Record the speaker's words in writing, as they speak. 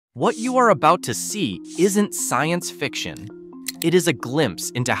What you are about to see isn't science fiction. It is a glimpse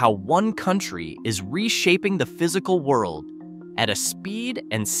into how one country is reshaping the physical world at a speed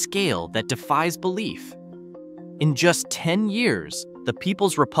and scale that defies belief. In just 10 years, the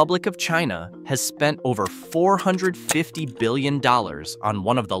People's Republic of China has spent over $450 billion on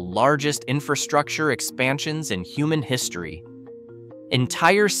one of the largest infrastructure expansions in human history.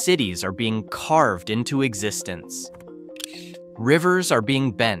 Entire cities are being carved into existence. Rivers are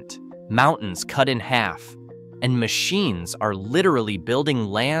being bent, mountains cut in half, and machines are literally building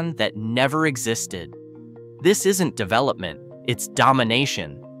land that never existed. This isn't development, it's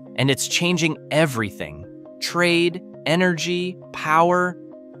domination, and it's changing everything: trade, energy, power,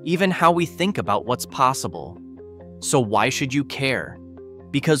 even how we think about what's possible. So why should you care?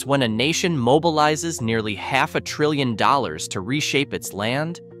 Because when a nation mobilizes nearly $500 billion to reshape its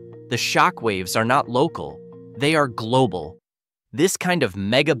land, the shockwaves are not local, they are global. This kind of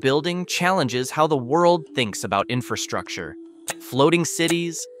mega building challenges how the world thinks about infrastructure. Floating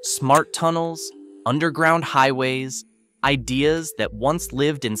cities, smart tunnels, underground highways, ideas that once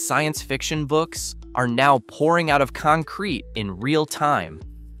lived in science fiction books are now pouring out of concrete in real time.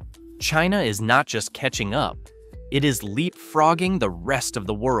 China is not just catching up, it is leapfrogging the rest of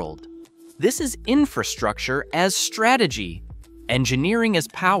the world. This is infrastructure as strategy, engineering as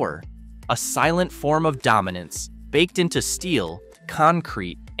power, a silent form of dominance baked into steel,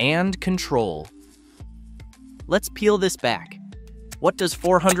 concrete, and control. Let's peel this back. What does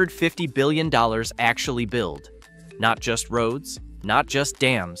 $450 billion actually build? Not just roads, not just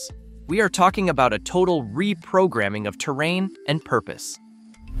dams. We are talking about a total reprogramming of terrain and purpose.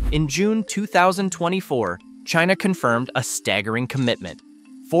 In June 2024, China confirmed a staggering commitment: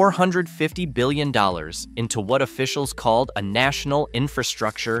 $450 billion into what officials called a National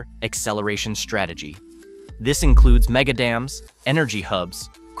Infrastructure Acceleration Strategy. This includes megadams, energy hubs,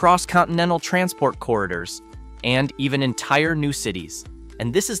 cross-continental transport corridors, and even entire new cities.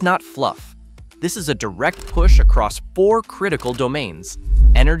 And this is not fluff. This is a direct push across 4 critical domains: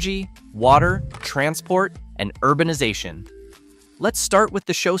 energy, water, transport, and urbanization. Let's start with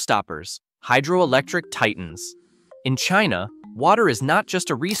the showstoppers: hydroelectric titans. In China, water is not just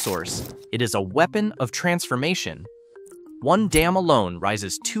a resource, it is a weapon of transformation. One dam alone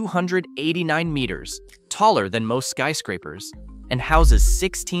rises 289 meters, taller than most skyscrapers, and houses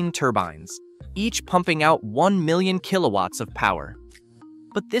 16 turbines, each pumping out 1 million kilowatts of power.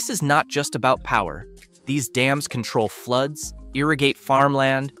 But this is not just about power. These dams control floods, irrigate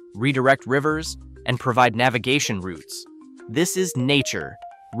farmland, redirect rivers, and provide navigation routes. This is nature,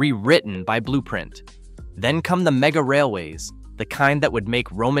 rewritten by blueprint. Then come the mega railways, the kind that would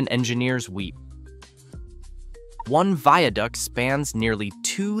make Roman engineers weep. One viaduct spans nearly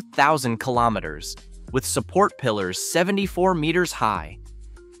 2,000 kilometers, with support pillars 74 meters high.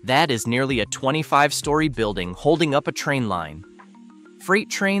 That is nearly a 25-story building holding up a train line. Freight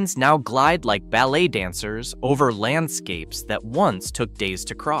trains now glide like ballet dancers over landscapes that once took days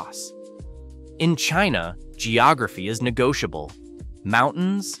to cross. In China, geography is negotiable.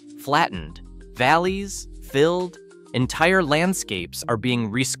 Mountains flattened, valleys filled, entire landscapes are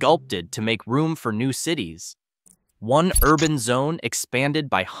being resculpted to make room for new cities. One urban zone expanded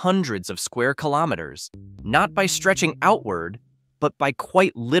by hundreds of square kilometers, not by stretching outward, but by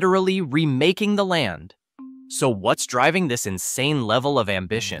quite literally remaking the land. So what's driving this insane level of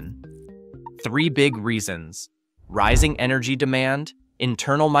ambition? 3 big reasons: rising energy demand,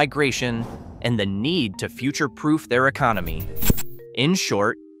 internal migration, and the need to future-proof their economy. In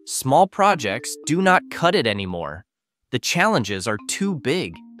short, small projects do not cut it anymore. The challenges are too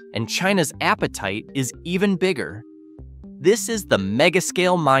big, and China's appetite is even bigger. This is the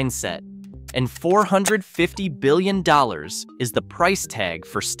mega-scale mindset, and $450 billion is the price tag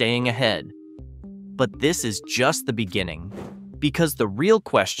for staying ahead. But this is just the beginning, because the real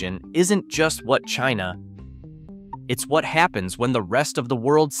question isn't just what China, it's what happens when the rest of the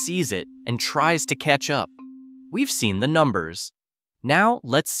world sees it and tries to catch up. We've seen the numbers. Now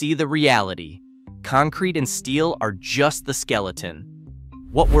let's see the reality. Concrete and steel are just the skeleton.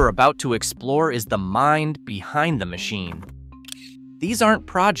 What we're about to explore is the mind behind the machine. These aren't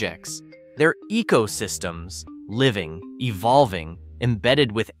projects, they're ecosystems, living, evolving,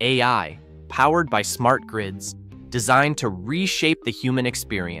 embedded with AI, powered by smart grids, designed to reshape the human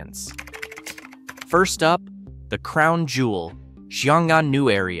experience. First up, the crown jewel, Xiang'an New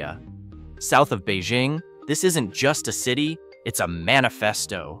Area. South of Beijing, this isn't just a city, it's a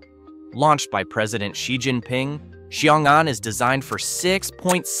manifesto. Launched by President Xi Jinping, Xiang'an is designed for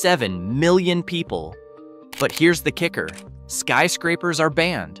 6.7 million people. But here's the kicker: skyscrapers are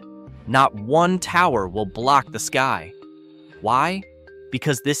banned. Not one tower will block the sky. Why?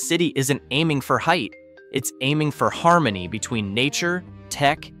 Because this city isn't aiming for height, it's aiming for harmony between nature,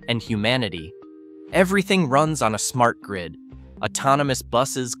 tech, and humanity. Everything runs on a smart grid. Autonomous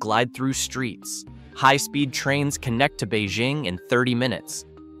buses glide through streets. High-speed trains connect to Beijing in 30 minutes.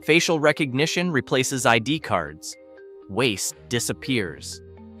 Facial recognition replaces ID cards. Waste disappears.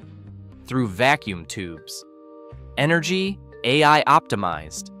 Through vacuum tubes. Energy, AI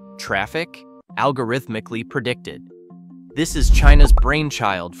optimized. Traffic, algorithmically predicted. This is China's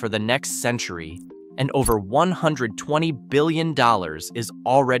brainchild for the next century, and over $120 billion is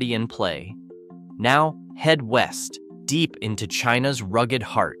already in play. Now, head west, deep into China's rugged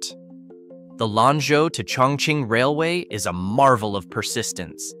heart. The Lanzhou to Chongqing Railway is a marvel of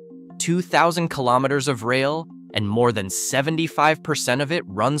persistence. 2,000 kilometers of rail, and more than 75% of it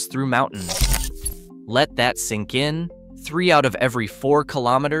runs through mountains. Let that sink in. 3 out of every 4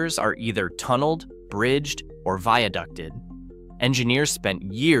 kilometers are either tunneled, bridged, or viaducted. Engineers spent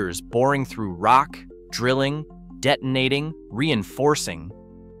years boring through rock, drilling, detonating, reinforcing.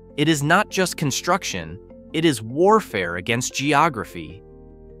 It is not just construction, it is warfare against geography.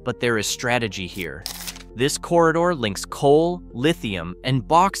 But there is strategy here. This corridor links coal, lithium, and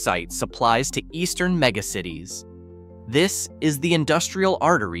bauxite supplies to eastern megacities. This is the industrial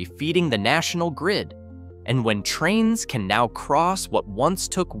artery feeding the national grid. And when trains can now cross what once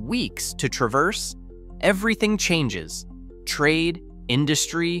took weeks to traverse, everything changes. Trade,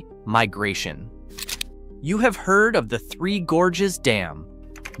 industry, migration. You have heard of the Three Gorges Dam.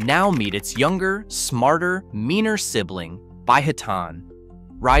 Now meet its younger, smarter, meaner sibling, Baihetan.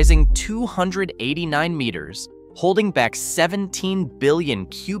 Rising 289 meters, holding back 17 billion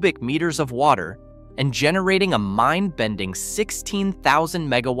cubic meters of water, and generating a mind-bending 16,000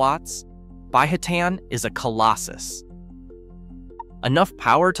 megawatts, Baihetan is a colossus. Enough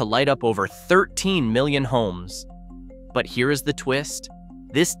power to light up over 13 million homes. But here is the twist.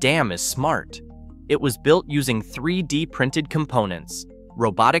 This dam is smart. It was built using 3D printed components,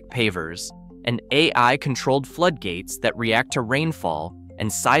 robotic pavers, and AI-controlled floodgates that react to rainfall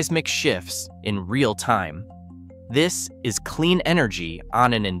and seismic shifts in real time. This is clean energy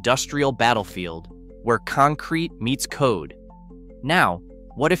on an industrial battlefield where concrete meets code. Now,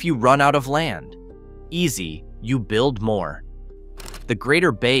 what if you run out of land? Easy, you build more. The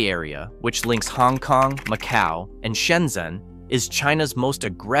Greater Bay Area, which links Hong Kong, Macau, and Shenzhen, is China's most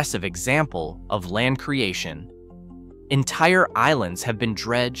aggressive example of land creation. Entire islands have been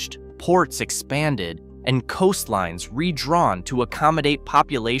dredged, ports expanded, and coastlines redrawn to accommodate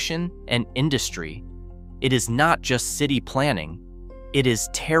population and industry. It is not just city planning, it is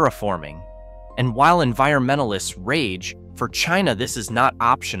terraforming. And while environmentalists rage, for China this is not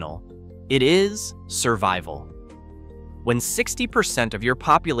optional. It is survival. When 60% of your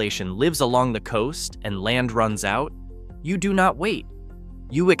population lives along the coast and land runs out, you do not wait.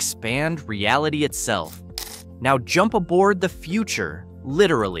 You expand reality itself. Now jump aboard the future,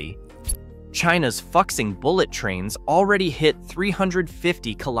 literally. China's Fuxing bullet trains already hit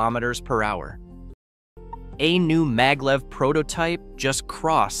 350 kilometers per hour. A new maglev prototype just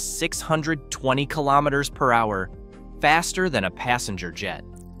crossed 620 kilometers per hour, faster than a passenger jet.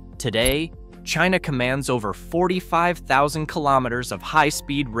 Today, China commands over 45,000 kilometers of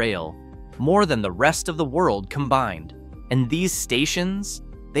high-speed rail, more than the rest of the world combined. And these stations,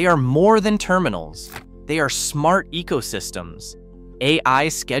 they are more than terminals. They are smart ecosystems. AI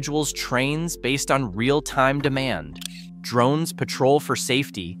schedules trains based on real-time demand. Drones patrol for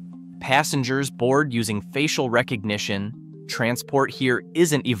safety. Passengers board using facial recognition. Transport here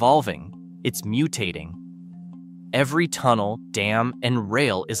isn't evolving, it's mutating. Every tunnel, dam, and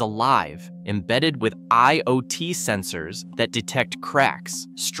rail is alive, embedded with IoT sensors that detect cracks,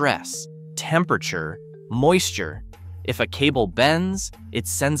 stress, temperature, moisture. If a cable bends, it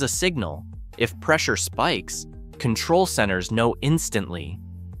sends a signal. If pressure spikes, control centers know instantly.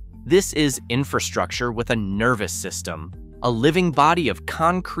 This is infrastructure with a nervous system, a living body of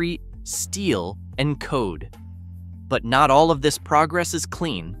concrete, steel, and code. But not all of this progress is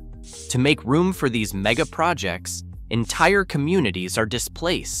clean. To make room for these mega projects, entire communities are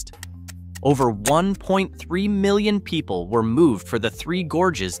displaced. Over 1.3 million people were moved for the Three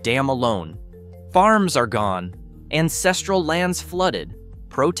Gorges Dam alone. Farms are gone, ancestral lands flooded,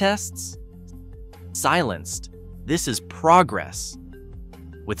 protests silenced. This is progress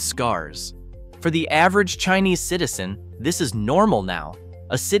with scars. For the average Chinese citizen, this is normal now.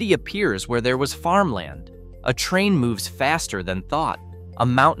 A city appears where there was farmland. A train moves faster than thought. A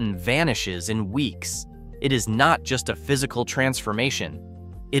mountain vanishes in weeks. It is not just a physical transformation.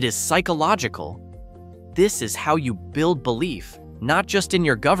 It is psychological. This is how you build belief, not just in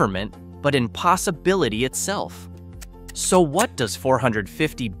your government, but in possibility itself. So what does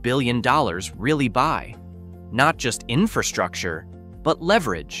 $450 billion really buy? Not just infrastructure, but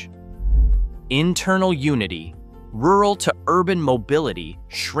leverage. Internal unity, rural to urban mobility,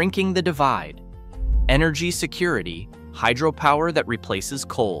 shrinking the divide. Energy security, hydropower that replaces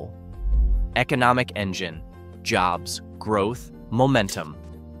coal. Economic engine, jobs, growth, momentum.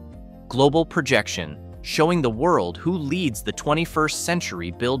 Global projection, showing the world who leads the 21st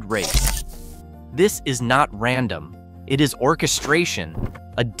century build race. This is not random. It is orchestration,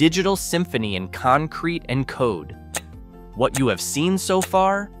 a digital symphony in concrete and code. What you have seen so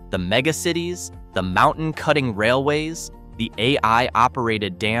far, the megacities, the mountain-cutting railways, the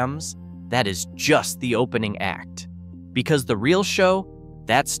AI-operated dams, that is just the opening act. Because the real show,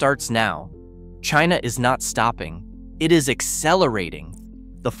 that starts now. China is not stopping. It is accelerating.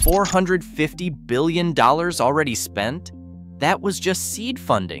 The $450 billion already spent, that was just seed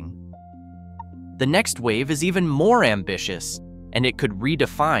funding. The next wave is even more ambitious, and it could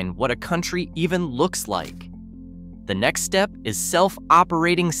redefine what a country even looks like. The next step is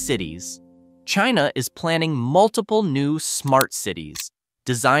self-operating cities. China is planning multiple new smart cities,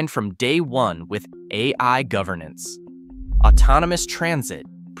 designed from day one with AI governance. Autonomous transit,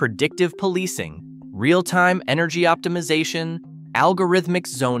 predictive policing, real-time energy optimization, algorithmic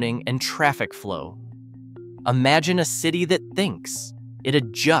zoning, and traffic flow. Imagine a city that thinks, it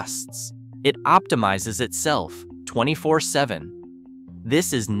adjusts, it optimizes itself 24/7.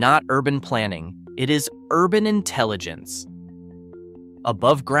 This is not urban planning, it is urban intelligence.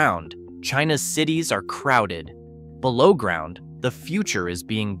 Above ground, China's cities are crowded. Below ground, the future is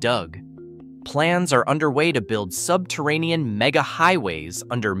being dug. Plans are underway to build subterranean mega highways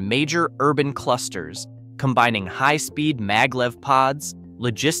under major urban clusters, combining high-speed maglev pods,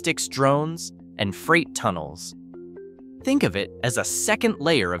 logistics drones, and freight tunnels. Think of it as a second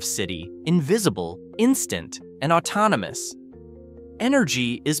layer of city, invisible, instant, and autonomous.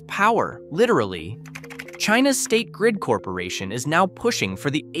 Energy is power, literally. China's State Grid Corporation is now pushing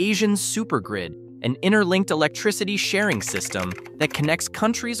for the Asian supergrid, an interlinked electricity sharing system that connects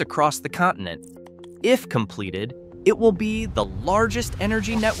countries across the continent. If completed, it will be the largest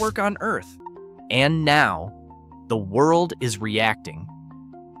energy network on Earth. And now, the world is reacting.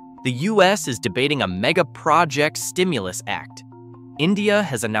 The US is debating a mega project stimulus act. India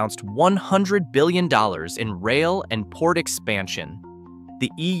has announced $100 billion in rail and port expansion.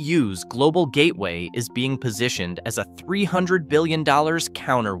 The EU's global gateway is being positioned as a $300 billion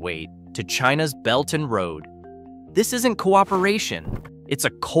counterweight to China's Belt and Road. This isn't cooperation, it's a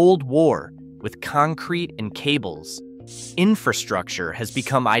Cold War with concrete and cables. Infrastructure has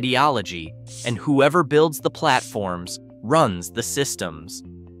become ideology, and whoever builds the platforms runs the systems.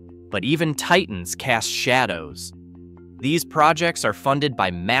 But even titans cast shadows. These projects are funded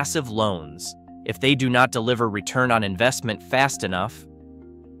by massive loans. If they do not deliver return on investment fast enough,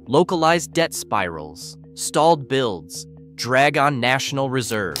 localized debt spirals, stalled builds, drag on national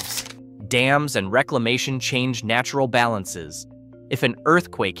reserves, dams and reclamation change natural balances. If an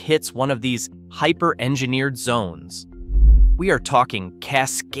earthquake hits one of these hyper-engineered zones, we are talking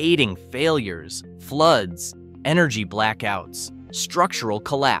cascading failures, floods, energy blackouts, structural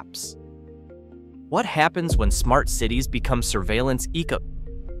collapse. What happens when smart cities become surveillance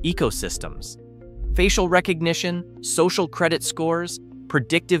ecosystems? Facial recognition, social credit scores,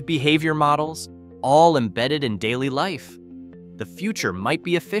 predictive behavior models, all embedded in daily life. The future might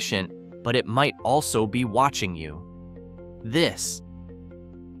be efficient, but it might also be watching you. This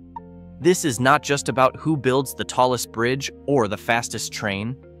is not just about who builds the tallest bridge or the fastest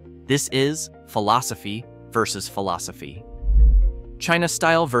train. This is philosophy versus philosophy. China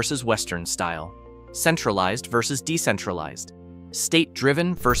style versus Western style. Centralized versus decentralized.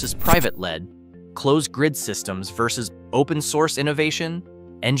 State-driven versus private-led. Closed grid systems versus open source innovation.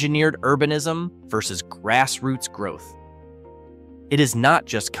 Engineered urbanism versus grassroots growth. It is not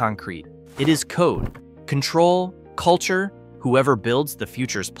just concrete. It is code, control, culture. Whoever builds the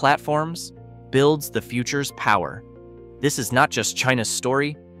future's platforms builds the future's power. This is not just China's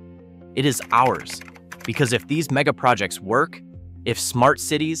story, it is ours. Because if these mega projects work, if smart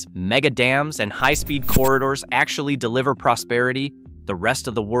cities, mega dams, and high-speed corridors actually deliver prosperity, the rest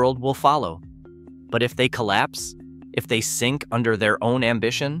of the world will follow. But if they collapse, if they sink under their own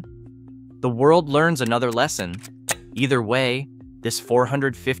ambition, the world learns another lesson. Either way, this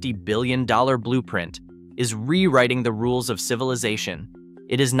 $450 billion blueprint is rewriting the rules of civilization.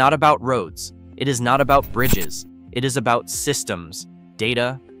 It is not about roads. It is not about bridges. It is about systems,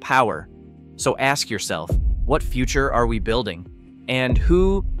 data, power. So ask yourself, what future are we building? And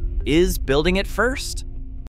who is building it first?